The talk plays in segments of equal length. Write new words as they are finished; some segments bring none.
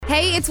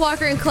Hey, it's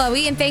Walker and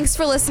Chloe, and thanks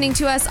for listening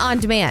to us on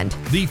demand.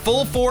 The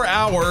full 4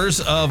 hours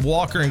of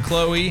Walker and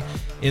Chloe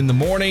in the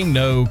morning.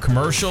 No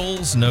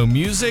commercials, no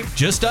music,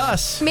 just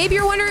us. Maybe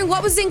you're wondering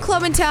what was in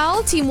Club and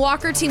Tell. Team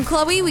Walker, Team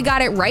Chloe, we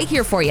got it right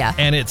here for you.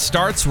 And it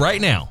starts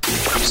right now.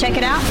 Check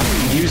it out.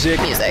 Music.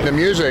 The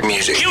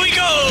music. Here we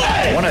go!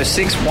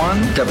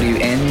 106.1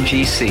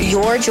 WNGC.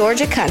 Your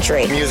Georgia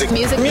country. Music.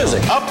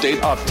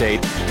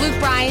 Update. Luke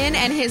Bryan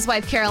and his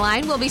wife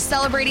Caroline will be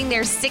celebrating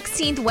their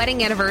 16th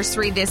wedding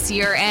anniversary this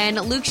year, and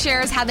Luke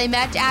shares how they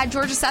met at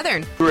Georgia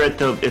Southern. We're at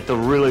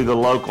the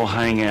local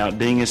hangout,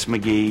 Dingus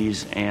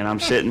McGee's, and I'm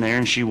sitting there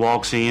and she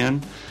walks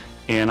in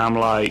and I'm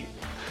like,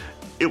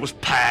 it was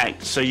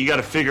packed, so you got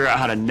to figure out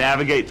how to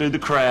navigate through the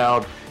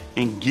crowd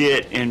and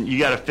you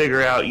got to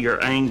figure out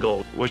your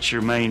angle. What's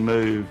your main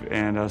move?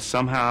 And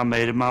somehow I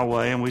made it my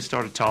way and we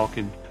started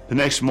talking. The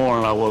next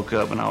morning I woke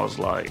up and I was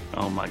like,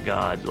 oh my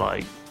God,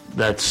 like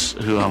that's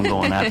who I'm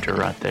going after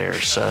right there.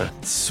 So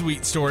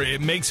Sweet story.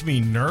 It makes me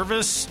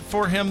nervous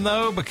for him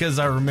though, because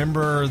I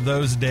remember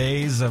those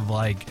days of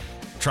like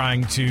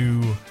trying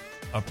to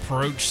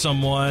approach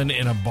someone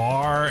in a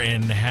bar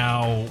and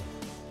how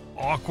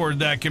awkward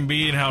that can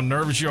be and how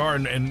nervous you are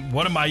and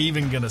what am I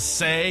even going to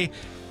say?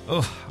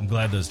 Oh, I'm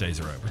glad those days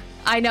are over.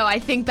 I know. I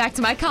think back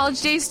to my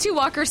college days too,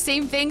 Walker.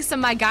 Same thing.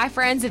 Some of my guy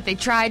friends, if they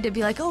tried to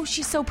be like, oh,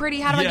 she's so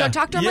pretty, how do I go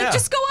talk to her? I'm like,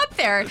 just go up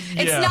there.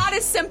 It's not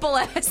as simple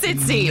as it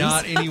seems.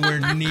 Not anywhere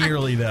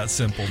nearly that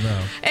simple,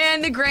 no.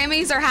 And the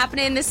Grammys are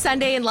happening this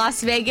Sunday in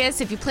Las Vegas.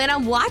 If you plan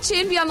on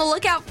watching, be on the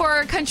lookout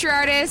for country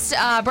artists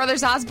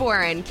Brothers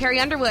Osborne, Carrie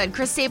Underwood,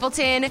 Chris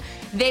Stapleton.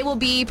 They will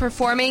be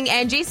performing.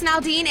 And Jason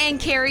Aldean and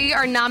Carrie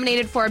are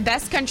nominated for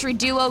Best Country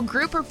Duo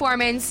Group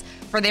Performance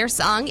for their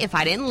song, If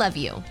I Didn't Love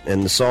You.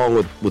 And the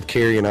song with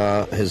Carrie and I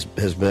has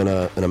been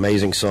an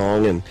amazing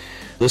song, and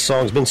this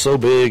song's been so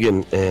big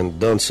and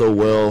done so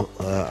well.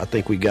 I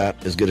think we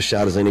got as good a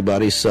shot as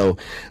anybody, so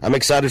I'm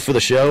excited for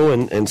the show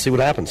and see what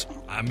happens.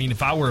 I mean,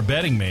 if I were a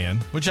betting man,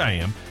 which I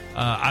am,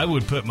 I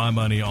would put my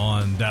money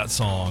on that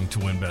song to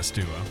win Best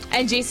Duo.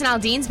 And Jason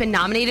Aldean's been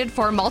nominated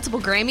for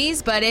multiple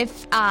Grammys, but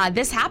if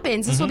this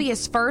happens, this will be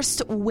his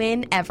first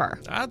win ever.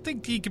 I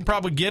think he can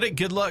probably get it.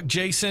 Good luck,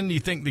 Jason. Do you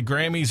think the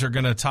Grammys are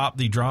going to top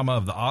the drama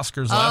of the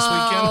Oscars last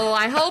weekend? Oh,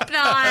 I hope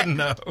not.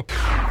 No.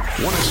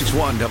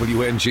 106.1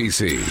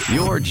 WNGC,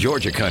 your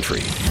Georgia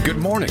country. Good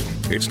morning.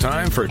 It's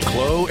time for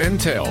Chloe and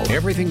Tell.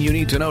 Everything you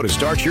need to know to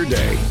start your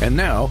day. And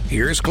now,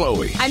 here's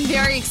Chloe. I'm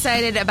very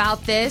excited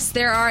about this.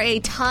 There are a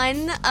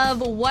ton of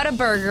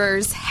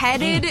Whataburgers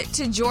headed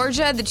to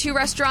Georgia. The 2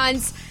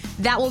 restaurants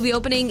that will be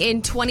opening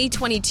in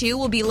 2022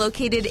 will be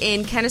located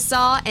in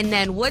Kennesaw and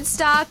then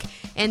Woodstock.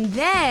 And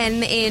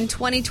then in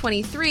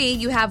 2023,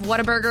 you have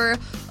Whataburger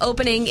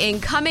opening in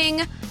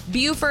Cumming,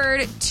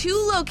 Buford,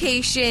 2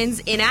 locations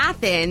in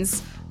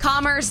Athens,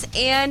 Commerce,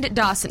 and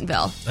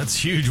Dawsonville. That's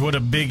huge. What a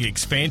big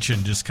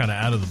expansion just kind of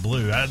out of the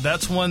blue.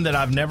 That's one that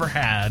I've never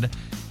had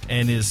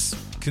and is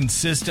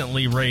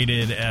consistently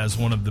rated as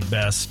one of the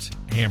best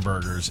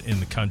hamburgers in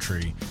the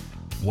country.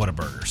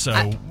 Whataburger. So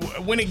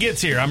when it gets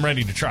here, I'm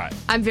ready to try it.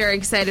 I'm very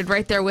excited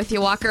right there with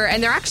you, Walker.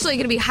 And they're actually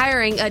going to be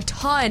hiring a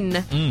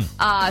ton.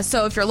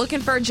 So if you're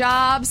looking for a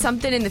job,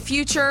 something in the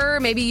future,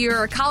 maybe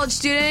you're a college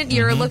student,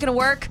 you're looking to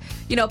work,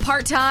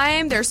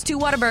 part-time, there's 2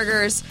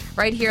 Whataburgers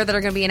right here that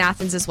are going to be in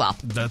Athens as well.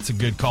 That's a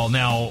good call.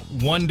 Now,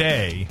 one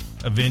day,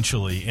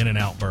 eventually,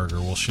 In-N-Out Burger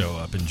will show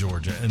up in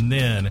Georgia, and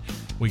then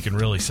we can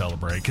really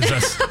celebrate,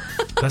 because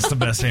that's the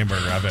best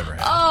hamburger I've ever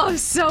had. Oh,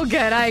 so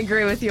good. I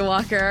agree with you,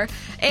 Walker.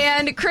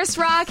 And Chris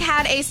Rock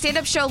had a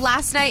stand-up show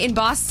last night in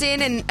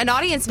Boston, and an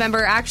audience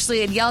member actually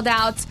had yelled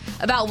out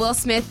about Will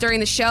Smith during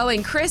the show,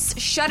 and Chris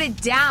shut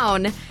it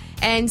down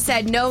and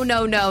said, no,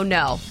 no, no,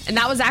 no. And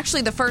that was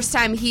actually the first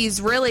time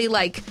he's really,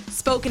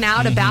 spoken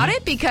out about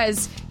it,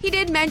 because he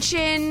did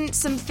mention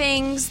some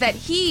things that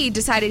he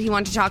decided he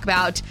wanted to talk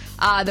about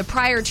the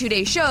prior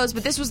 2-day shows,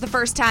 but this was the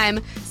first time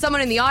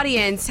someone in the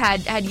audience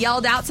had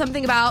yelled out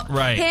something about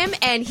him,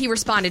 and he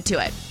responded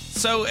to it.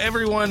 So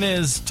everyone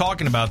is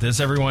talking about this.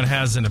 Everyone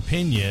has an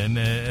opinion.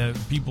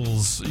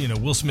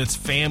 Will Smith's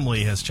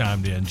family has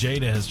chimed in.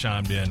 Jada has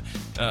chimed in.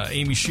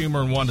 Amy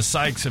Schumer and Wanda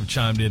Sykes have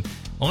chimed in.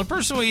 Only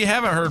person we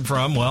haven't heard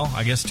from, well,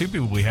 I guess 2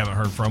 people we haven't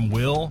heard from,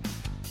 Will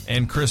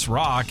and Chris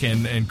Rock.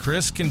 And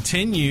Chris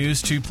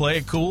continues to play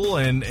it cool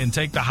and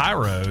take the high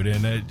road.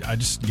 And I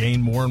just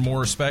gain more and more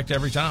respect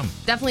every time.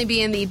 Definitely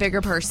being the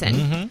bigger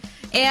person.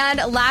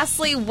 And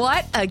lastly,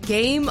 what a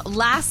game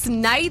last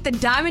night. The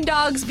Diamond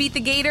Dogs beat the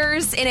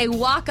Gators in a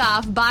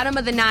walk-off, bottom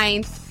of the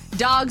 9th.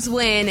 Dogs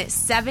win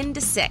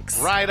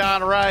 7-6. Right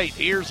on right.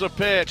 Here's a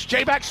pitch.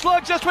 J-back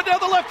slugs just went down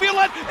the left field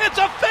line. It's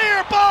a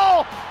fair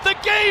ball. The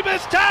game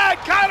is tied.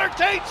 Kyler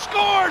Tate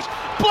scores.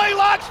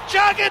 Blaylock's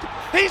jogging.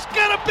 He's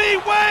going to be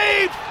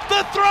waved.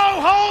 The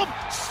throw home.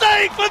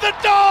 Safe, and the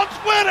Dogs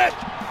win it.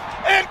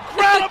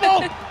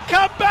 Incredible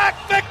comeback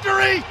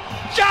victory.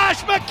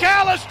 Josh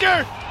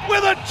McAllister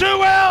with a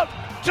 2-out,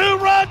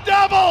 2-run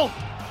double.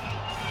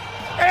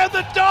 And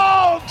the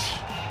Dogs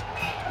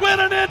win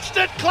an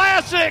instant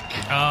classic.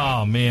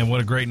 Oh, man,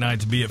 what a great night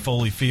to be at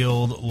Foley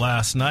Field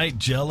last night.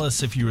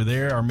 Jealous if you were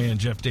there. Our man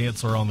Jeff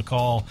Dantzler on the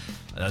call.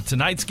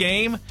 Tonight's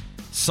game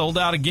sold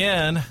out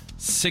again.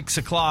 6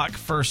 o'clock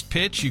first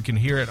pitch. You can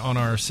hear it on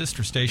our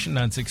sister station,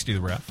 960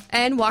 The Ref.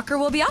 And Walker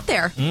will be out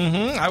there.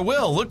 I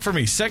will. Look for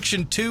me.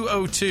 Section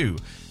 202.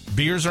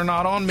 Beers are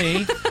not on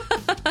me,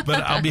 but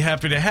I'll be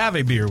happy to have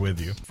a beer with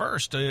you.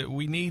 First,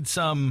 we need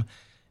some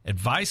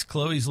advice.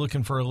 Chloe's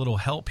looking for a little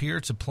help here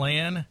to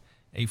plan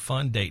a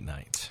fun date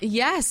night.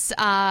 Yes,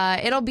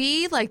 it'll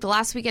be like the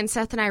last weekend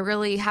Seth and I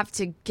really have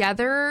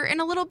together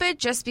in a little bit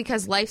just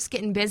because life's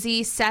getting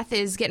busy. Seth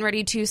is getting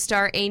ready to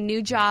start a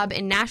new job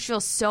in Nashville.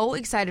 So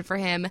excited for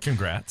him.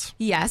 Congrats.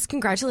 Yes,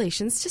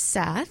 congratulations to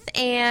Seth.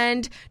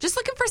 And just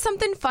looking for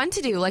something fun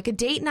to do, like a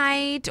date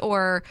night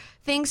or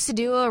things to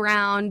do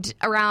around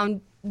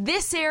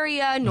this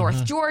area,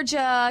 North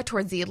Georgia,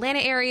 towards the Atlanta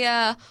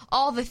area.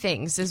 All the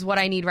things is what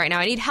I need right now.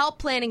 I need help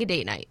planning a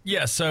date night.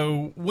 Yeah,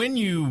 so when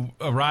you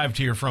arrived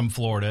here from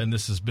Florida, and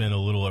this has been a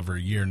little over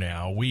a year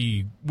now,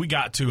 we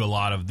got to a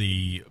lot of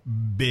the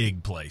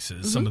big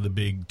places, some of the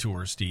big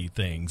touristy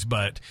things,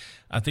 but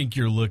I think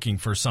you're looking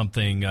for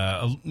something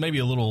maybe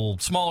a little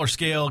smaller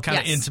scale, kind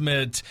of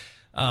intimate,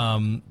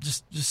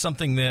 just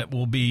something that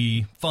will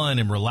be fun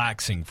and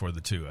relaxing for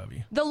the two of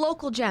you. The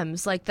local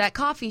gems, like that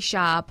coffee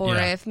shop, or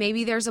if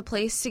maybe there's a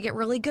place to get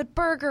really good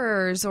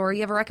burgers, or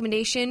you have a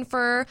recommendation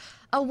for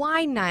a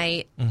wine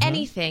night,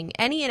 anything,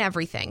 any and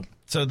everything.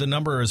 So the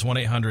number is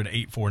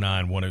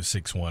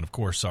 1-800-849-1061. Of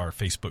course, our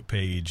Facebook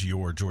page,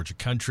 Your Georgia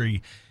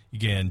Country. You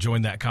can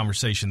join that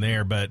conversation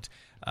there, but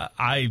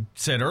I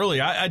said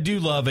earlier, I do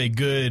love a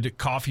good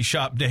coffee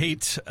shop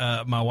date.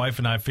 My wife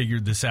and I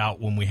figured this out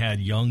when we had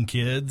young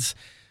kids,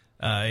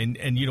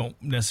 and you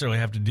don't necessarily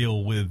have to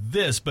deal with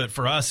this, but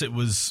for us it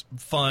was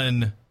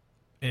fun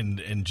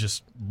and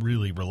just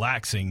really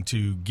relaxing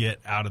to get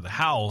out of the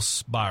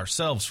house by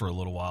ourselves for a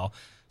little while.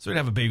 So we'd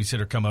have a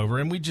babysitter come over,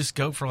 and we'd just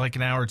go for like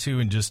an hour or two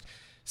and just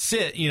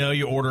sit.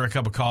 You order a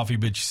cup of coffee,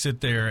 but you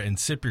sit there and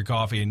sip your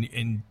coffee,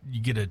 and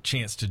you get a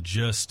chance to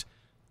just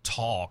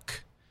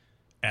talk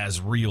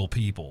as real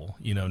people,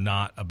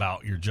 not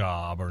about your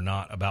job or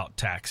not about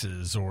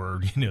taxes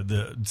or,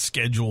 the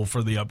schedule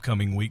for the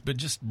upcoming week, but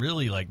just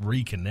really like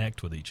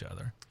reconnect with each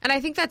other. And I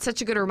think that's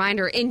such a good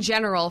reminder in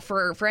general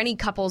for any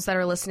couples that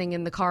are listening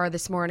in the car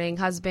this morning,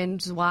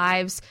 husbands,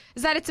 wives,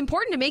 is that it's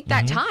important to make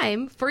that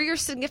time for your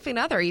significant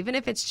other, even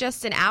if it's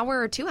just an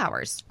hour or 2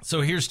 hours.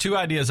 So here's two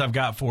ideas I've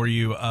got for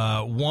you.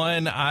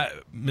 One,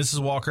 Mrs.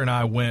 Walker and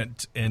I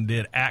went and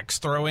did axe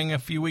throwing a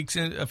few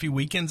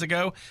weekends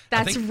ago.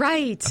 That's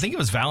right. I think it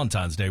was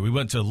Valentine's Day. We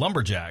went to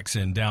Lumberjacks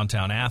in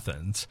downtown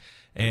Athens.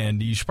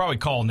 And you should probably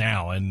call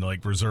now and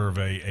reserve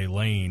a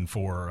lane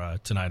for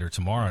tonight or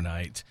tomorrow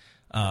night.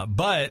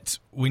 But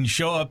when you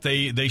show up,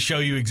 they show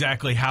you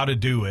exactly how to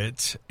do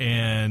it,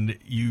 and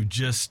you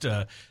just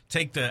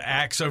take the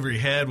axe over your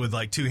head with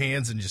two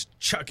hands and just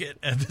chuck it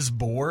at this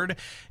board,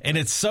 and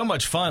it's so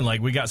much fun.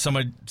 We got so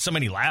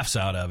many laughs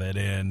out of it,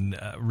 and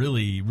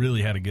really,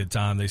 really had a good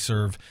time. They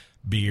serve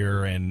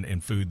beer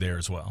and food there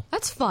as well.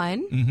 That's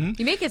fun.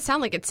 You make it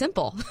sound like it's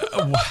simple.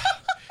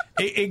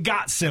 It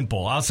got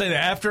simple. I'll say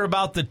that after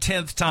about the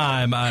 10th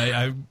time,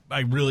 I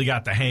really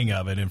got the hang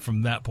of it, and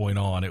from that point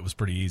on, it was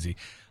pretty easy.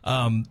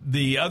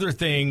 The other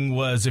thing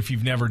was, if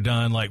you've never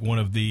done one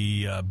of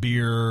the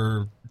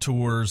beer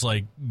tours,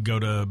 go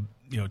to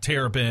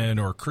Terrapin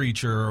or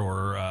Creature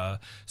or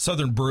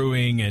Southern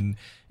Brewing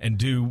and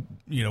do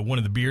one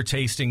of the beer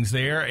tastings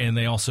there, and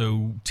they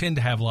also tend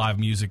to have live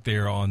music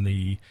there on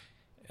the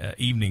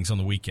evenings on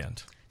the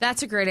weekend.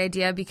 That's a great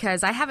idea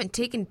because I haven't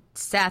taken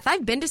Seth.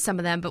 I've been to some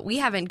of them, but we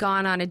haven't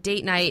gone on a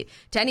date night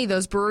to any of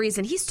those breweries.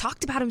 And he's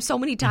talked about them so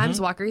many times,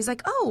 Walker. He's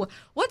like, oh,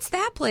 what's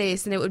that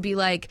place? And it would be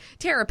like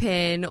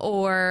Terrapin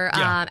or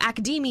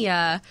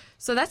Academia.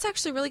 So that's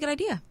actually a really good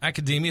idea.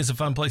 Academia is a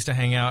fun place to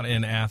hang out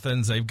in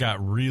Athens. They've got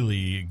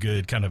really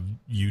good kind of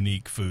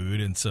unique food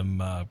and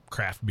some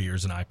craft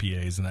beers and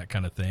IPAs and that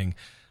kind of thing.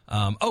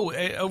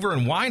 Over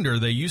in Winder,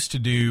 they used to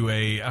do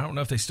I don't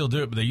know if they still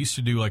do it, but they used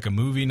to do a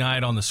movie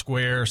night on the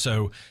square.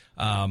 So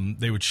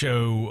they would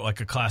show a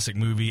classic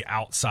movie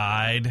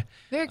outside.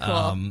 Very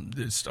cool.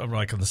 It's on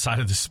the side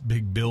of this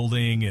big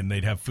building, and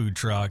they'd have food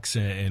trucks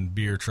and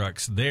beer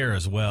trucks there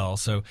as well.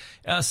 So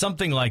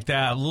something like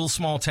that. Little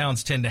small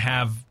towns tend to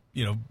have,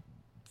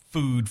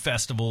 food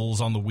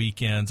festivals on the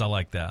weekends. I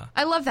like that.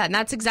 I love that, and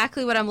that's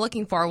exactly what I'm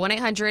looking for.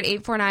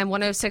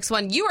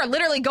 1-800-849-1061. You are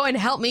literally going to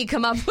help me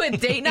come up with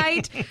date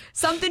night.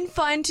 Something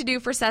fun to do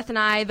for Seth and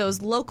I,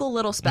 those local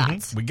little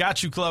spots. We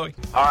got you, Chloe.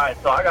 All right,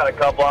 so I got a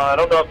couple. I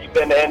don't know if you've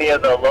been to any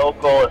of the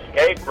local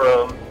escape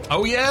rooms.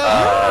 Oh,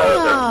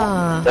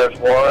 yeah. There's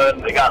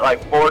one. They got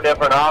 4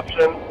 different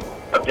options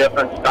of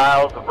different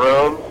styles of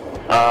rooms.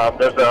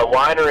 There's a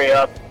winery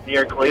up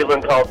near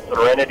Cleveland called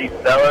Serenity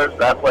Cellars.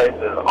 That place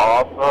is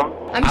awesome.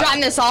 I'm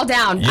jotting this all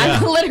down. Yeah.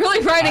 I'm literally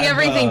writing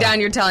everything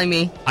down you're telling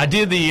me. I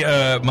did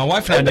my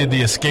wife and I did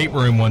the escape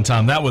room one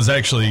time. That was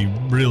actually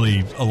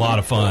really a lot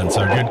of fun,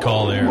 so good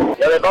call there.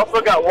 Yeah, they've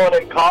also got one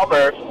in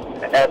Commerce.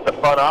 at the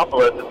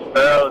Funopolis at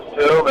Sparrows,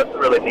 too. That's a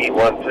really neat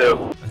one,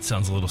 too. That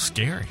sounds a little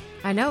scary.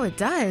 I know it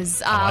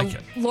does. I like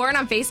it. Lauren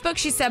on Facebook,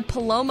 she said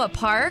Paloma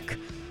Park.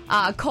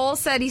 Cole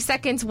said he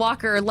seconds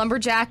Walker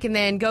Lumberjack and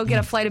then go get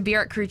a flight of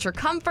beer at Creature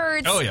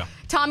Comforts. Oh, yeah.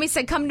 Tommy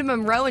said come to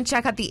Monroe and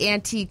check out the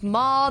Antique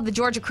Mall. The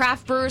Georgia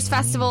Craft Brewers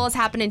Festival is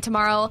happening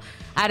tomorrow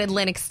at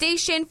Atlantic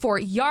Station,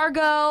 Fort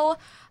Yargo.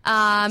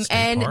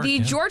 And Park, the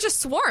yeah. Georgia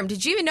Swarm.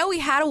 Did you even know we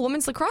had a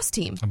women's lacrosse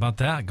team? How about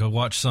that? Go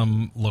watch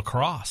some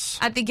lacrosse.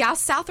 At the Gauss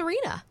South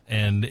Arena.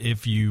 And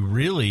if you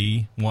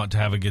really want to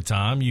have a good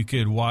time, you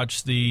could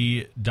watch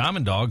the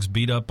Diamond Dogs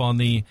beat up on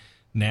the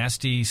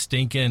nasty,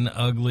 stinking,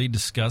 ugly,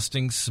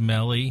 disgusting,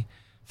 smelly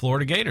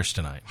Florida Gators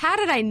tonight. How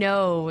did I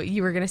know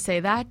you were going to say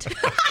that?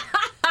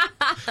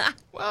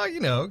 Well, you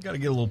know, got to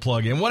get a little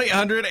plug in.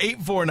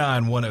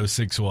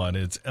 1-800-849-1061.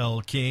 It's El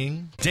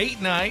King.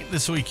 Date night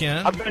this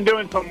weekend. I've been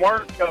doing some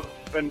work up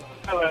in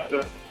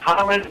the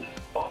Highlands.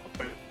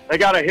 They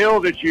got a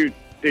hill that you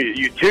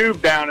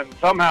tube down, and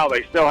somehow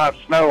they still have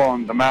snow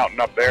on the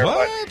mountain up there.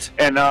 What?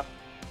 And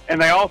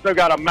they also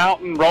got a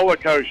mountain roller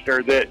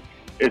coaster that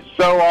is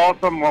so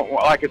awesome.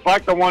 Like it's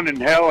like the one in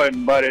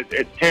Helen, but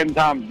it's 10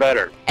 times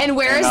better. And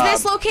where is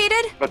this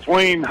located?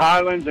 Between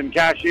Highlands and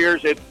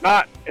Cashiers. It's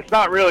not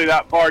really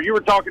that far. You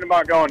were talking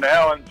about going to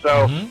Helen,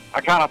 so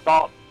I kind of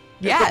thought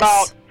Yes. it's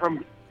about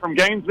from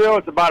Gainesville.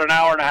 It's about an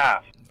hour and a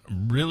half.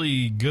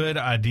 Really good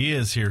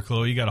ideas here,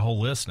 Chloe. You got a whole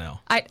list now.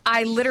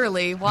 I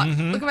literally look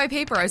at my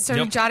paper. I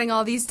started jotting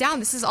all these down.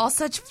 This is all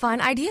such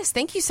fun ideas.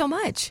 Thank you so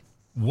much.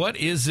 What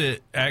is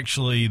it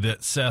actually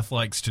that Seth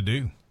likes to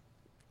do?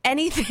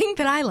 Anything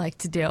that I like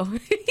to do.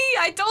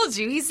 I told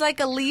you, he's like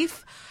a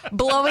leaf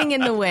blowing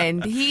in the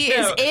wind. He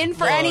is in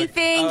for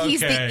anything. Okay. He's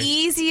the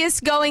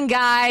easiest going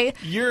guy.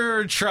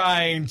 You're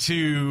trying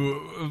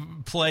to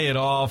play it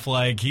off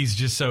like he's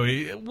just so...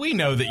 We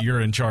know that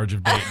you're in charge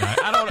of date night.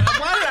 I don't know.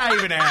 Why did I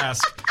even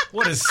ask?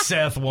 What does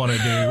Seth want to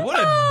do? What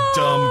a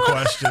dumb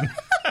question.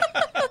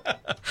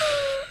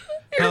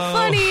 You're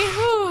funny.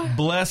 Whew.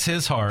 Bless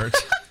his heart.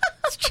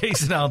 It's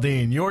Jason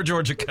Aldean, your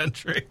Georgia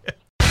Country.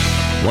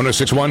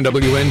 1061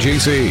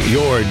 WNGC,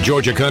 your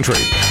Georgia Country.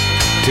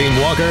 Team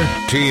Walker,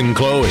 Team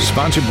Chloe.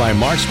 Sponsored by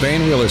Mark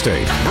Spain Real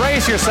Estate.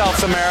 Brace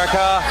yourselves,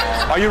 America.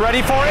 Are you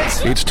ready for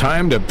it? It's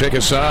time to pick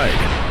a side.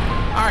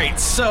 All right,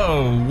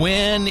 so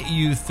when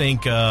you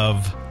think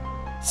of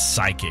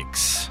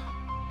psychics,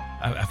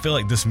 I feel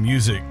like this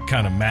music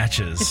kind of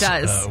matches It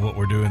does. What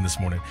we're doing this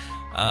morning.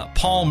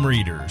 Palm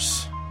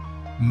readers,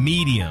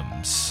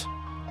 mediums.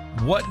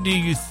 What do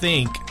you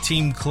think,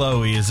 Team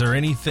Chloe? Is there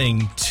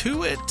anything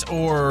to it,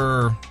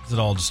 or is it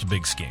all just a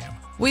big scam?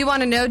 We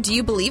want to know, do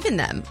you believe in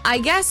them? I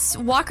guess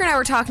Walker and I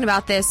were talking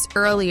about this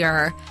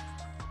earlier.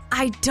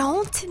 I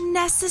don't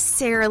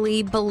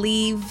necessarily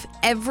believe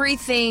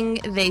everything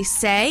they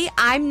say.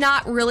 I'm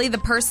not really the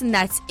person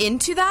that's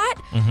into that.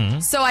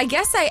 So I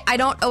guess I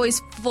don't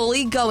always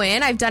fully go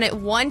in. I've done it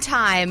one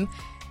time,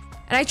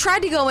 and I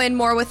tried to go in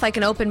more with like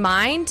an open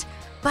mind.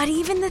 But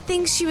even the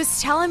things she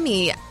was telling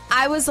me,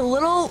 I was a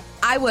little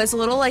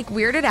like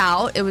weirded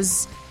out. It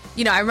was,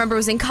 I remember it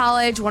was in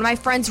college. One of my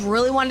friends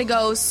really wanted to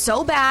go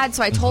so bad.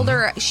 So I told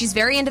her, she's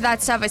very into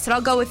that stuff. I said, I'll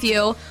go with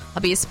you.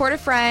 I'll be a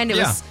supportive friend. It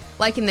was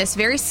like in this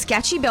very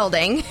sketchy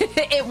building.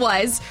 It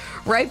was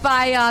right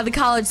by the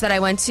college that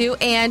I went to.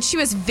 And she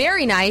was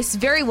very nice,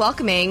 very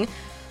welcoming.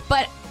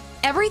 But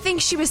everything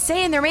she was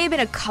saying, there may have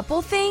been a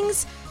couple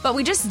things, but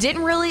we just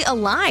didn't really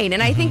align.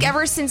 And I think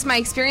ever since my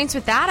experience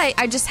with that,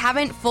 I just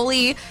haven't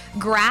fully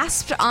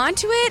grasped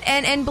onto it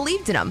and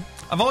believed in them.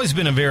 I've always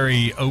been a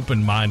very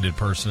open-minded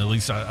person. At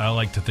least I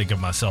like to think of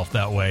myself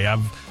that way.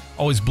 I've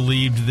always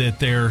believed that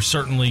there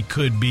certainly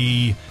could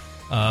be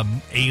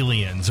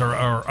aliens or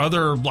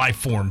other life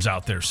forms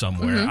out there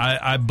somewhere.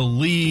 I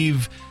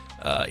believe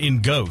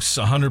in ghosts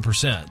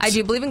 100%. I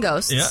do believe in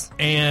ghosts. Yeah.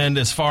 And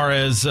as far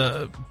as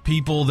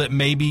people that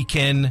maybe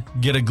can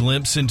get a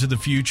glimpse into the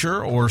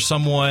future, or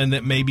someone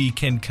that maybe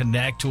can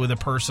connect with a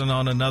person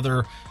on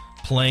another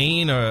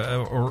plane,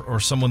 or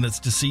someone that's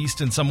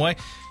deceased in some way,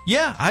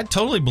 yeah, I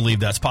totally believe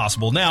that's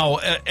possible. Now,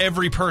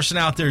 every person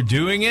out there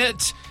doing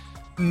it,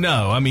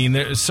 no. I mean,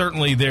 there is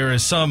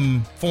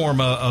some form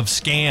of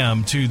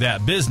scam to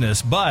that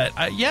business, but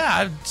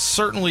I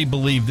certainly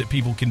believe that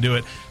people can do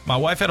it. My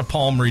wife had a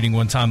palm reading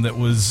one time that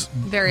was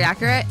very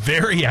accurate.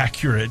 Very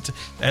accurate,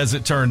 as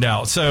it turned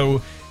out.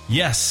 So,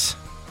 yes,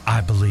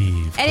 I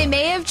believe. And it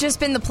may have just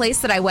been the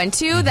place that I went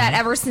to that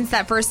ever since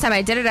that first time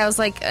I did it, I was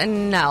like,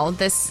 no,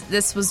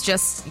 this was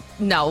just,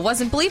 no, it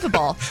wasn't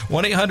believable.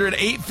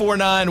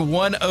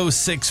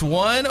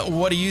 1-800-849-1061.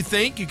 What do you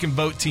think? You can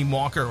vote Team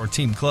Walker or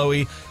Team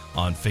Chloe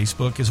on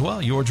Facebook as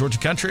well. Your Georgia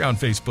Country on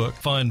Facebook.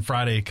 Fun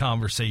Friday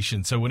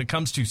conversation. So when it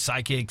comes to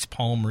psychics,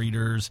 palm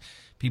readers,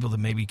 people that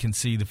maybe can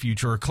see the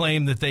future or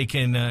claim that they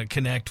can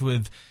connect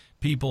with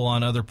people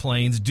on other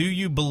planes, do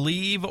you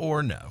believe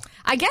or no?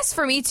 I guess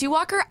for me too,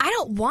 Walker, I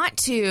don't want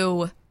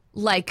to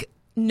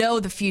know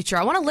the future.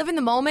 I want to live in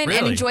the moment and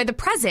Really? enjoy the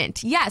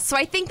present. Yes, so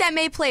I think that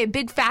may play a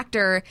big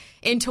factor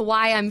into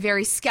why I'm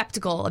very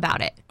skeptical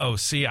about it. Oh,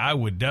 see, I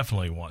would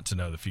definitely want to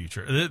know the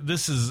future.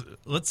 This is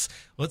let's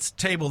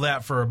table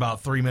that for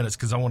about 3 minutes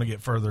because I want to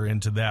get further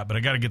into that. But I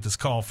got to get this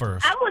call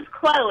first. I'm with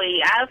Chloe.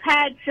 I've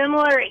had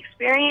similar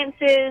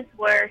experiences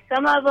where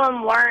some of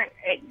them weren't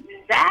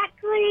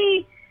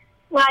exactly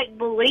like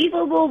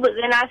believable, but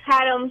then I've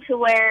had them to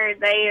where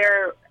they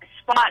are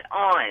spot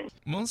on.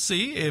 We'll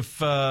see if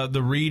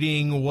the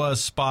reading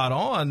was spot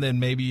on. Then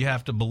maybe you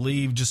have to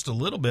believe just a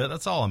little bit.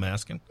 That's all I'm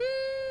asking.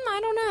 I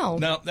don't know.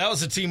 No, that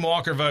was a Team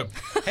Walker vote.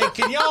 Hey,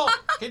 can y'all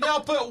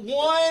put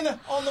 1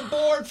 on the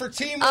board for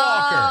Team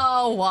Walker?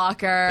 Oh,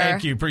 Walker.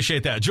 Thank you.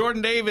 Appreciate that.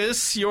 Jordan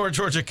Davis, your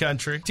Georgia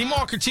Country. Team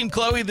Walker, Team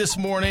Chloe this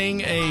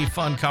morning. A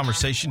fun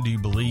conversation. Do you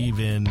believe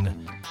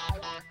in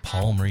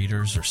palm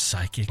readers or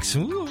psychics?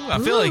 Ooh, I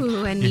feel like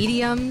and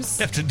mediums.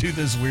 You have to do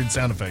those weird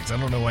sound effects. I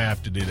don't know why I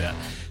have to do that.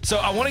 So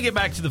I want to get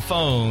back to the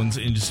phones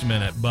in just a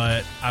minute,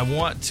 but I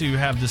want to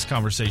have this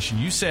conversation.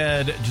 You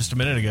said just a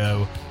minute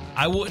ago,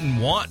 I wouldn't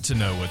want to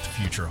know what the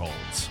future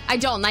holds. I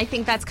don't, and I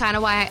think that's kind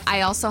of why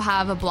I also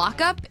have a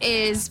block up,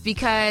 is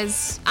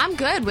because I'm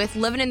good with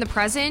living in the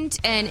present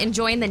and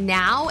enjoying the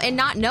now and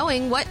not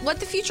knowing what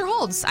the future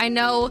holds. I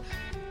know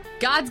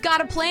God's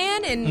got a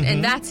plan,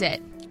 and that's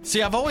it.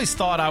 See, I've always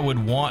thought I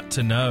would want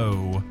to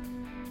know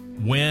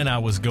when I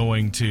was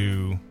going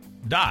to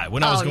die,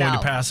 when I was going to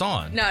pass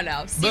on. No.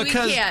 See, we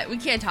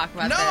can't talk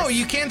about this. No,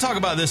 you can talk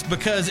about this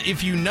because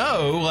if you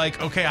know,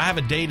 like, okay, I have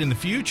a date in the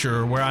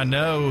future where I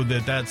know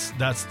that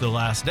that's the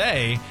last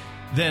day,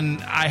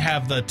 then I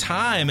have the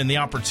time and the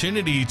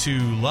opportunity to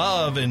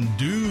love and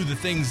do the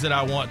things that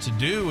I want to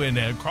do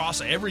and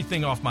cross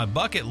everything off my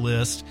bucket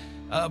list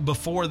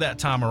before that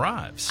time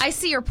arrives. I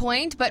see your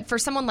point, but for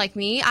someone like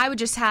me, I would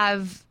just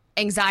have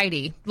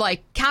anxiety,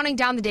 like counting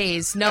down the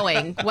days,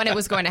 knowing when it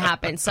was going to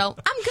happen. So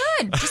I'm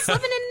good, just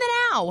living in the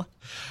now.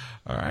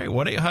 All right,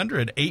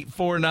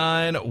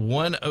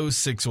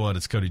 1-800-849-1061.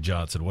 It's Cody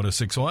Johnson,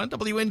 1061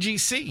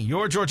 WNGC,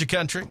 your Georgia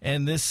Country.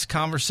 And this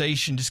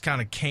conversation just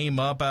kind of came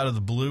up out of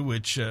the blue,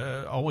 which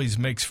always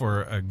makes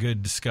for a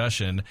good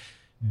discussion.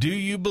 Do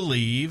you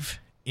believe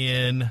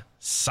in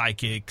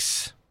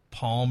psychics,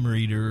 palm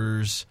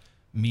readers,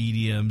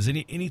 mediums,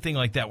 anything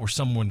like that where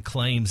someone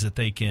claims that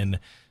they can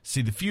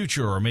see the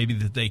future, or maybe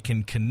that they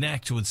can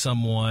connect with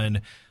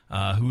someone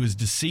who is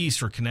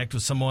deceased or connect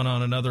with someone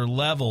on another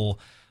level?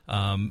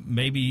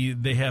 Maybe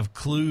they have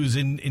clues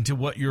into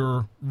what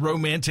your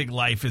romantic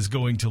life is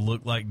going to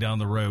look like down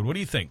the road. What do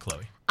you think,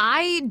 Chloe?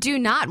 I do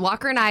not.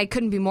 Walker and I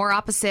couldn't be more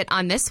opposite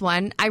on this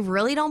one. I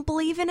really don't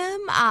believe in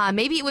him.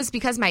 Maybe it was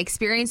because my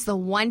experience the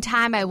one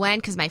time I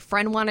went because my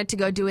friend wanted to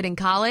go do it in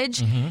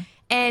college,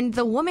 and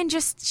the woman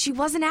she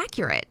wasn't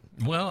accurate.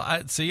 Well,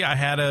 I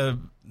had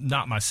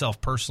not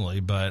myself personally,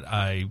 but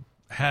I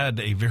had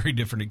a very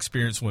different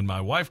experience when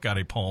my wife got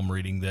a palm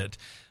reading that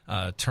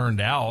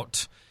turned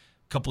out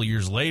a couple of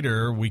years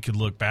later, we could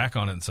look back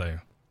on it and say,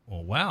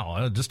 well,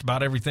 wow, just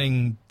about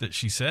everything that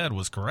she said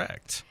was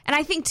correct. And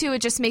I think, too,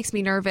 it just makes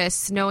me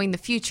nervous knowing the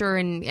future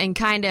and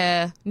kind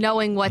of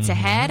knowing what's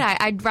ahead.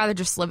 I'd rather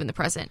just live in the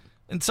present.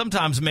 And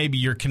sometimes maybe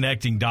you're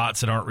connecting dots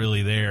that aren't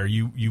really there.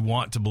 You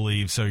want to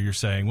believe, so you're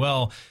saying,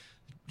 well,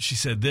 she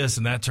said this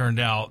and that turned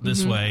out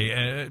this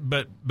way.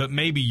 But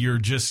maybe you're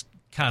just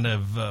kind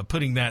of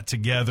putting that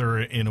together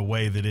in a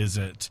way that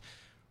isn't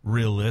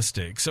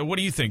realistic. So what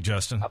do you think,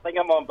 Justin? I think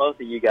I'm on both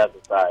of you guys'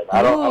 side.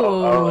 I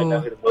don't really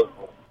know who to vote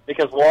for.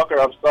 Because, Walker,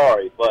 I'm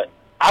sorry, but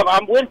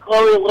I'm with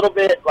Chloe a little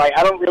bit. Like,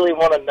 I don't really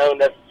want to know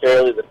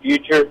necessarily the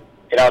future,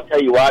 and I'll tell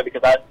you why.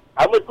 Because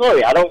I'm with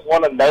Chloe. I don't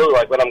want to know,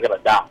 like, when I'm going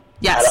to die.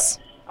 Yes.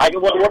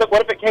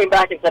 What if it came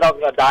back and said I was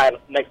going to die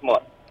next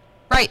month?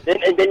 Right. And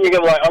then you're going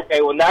to be like,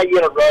 okay, well, now you're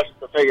in a rush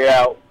to figure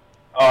out,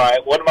 all right,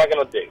 what am I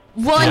going to do?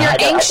 Well, and you're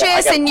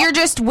anxious, and you're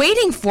just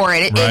waiting for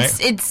it.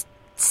 It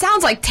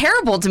sounds like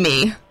terrible to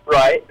me.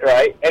 Right.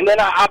 And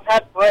then I've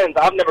had friends.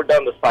 I've never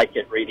done the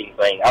psychic reading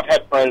thing. I've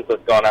had friends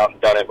that's gone out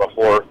and done it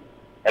before,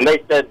 and they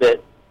said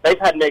that they've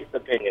had mixed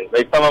opinions.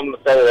 Some of them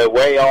said that they're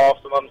way off.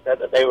 Some of them said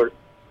that they were,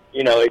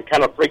 it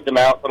kind of freaked them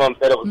out. Some of them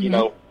said it was,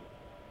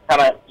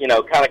 kind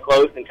of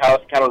close and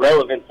kind of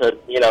relevant to,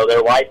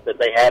 their life that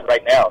they had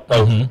right now.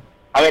 So,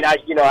 I mean,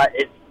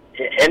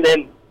 and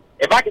then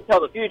if I could tell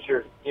the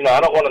future, I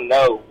don't want to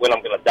know when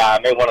I'm going to die. I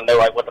may want to know,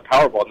 like, what the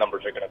Powerball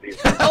numbers are going to be.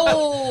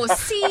 Oh,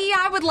 see,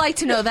 I would like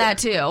to know that,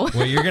 too.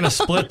 Well, you're going to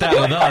split that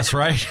with us,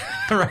 right?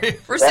 Right.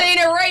 We're saying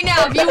it right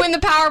now. If you win the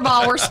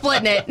Powerball, we're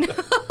splitting it.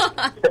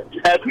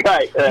 That's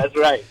right.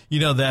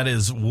 That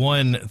is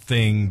one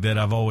thing that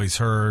I've always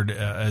heard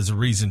as a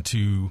reason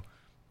to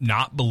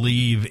not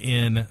believe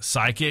in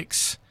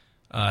psychics.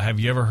 Have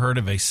you ever heard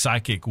of a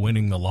psychic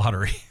winning the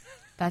lottery?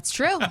 That's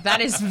true.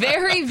 That is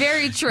very,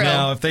 very true.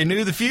 Now, if they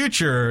knew the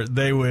future,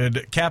 they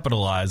would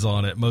capitalize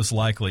on it most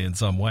likely in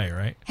some way,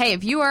 right? Hey,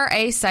 if you are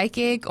a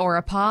psychic or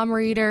a palm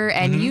reader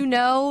and you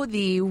know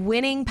the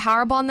winning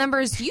Powerball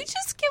numbers, you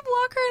just give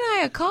Walker and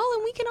I a call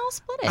and we can all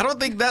split it. I don't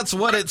think that's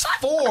what it's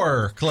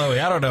for, Chloe.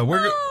 I don't know.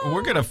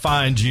 We're going to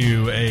find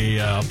you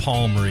a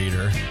palm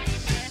reader.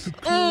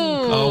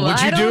 Ooh,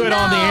 would you do it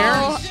on the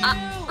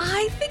air?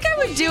 I think I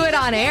would do it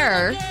on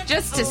air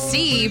just to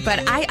see,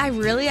 but I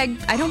really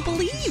don't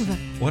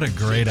believe. What a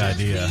great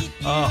idea.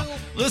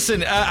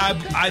 Listen,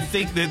 I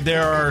think that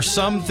there are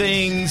some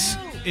things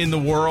in the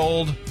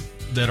world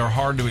that are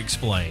hard to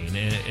explain,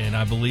 and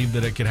I believe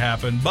that it could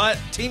happen. But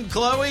Team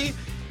Chloe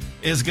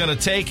is going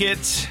to take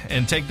it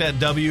and take that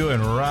W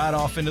and ride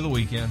off into the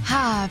weekend.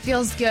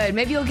 Feels good.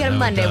 Maybe you'll get a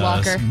Monday,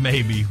 Walker.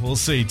 Maybe. We'll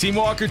see. Team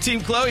Walker,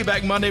 Team Chloe,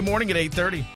 back Monday morning at 8:30.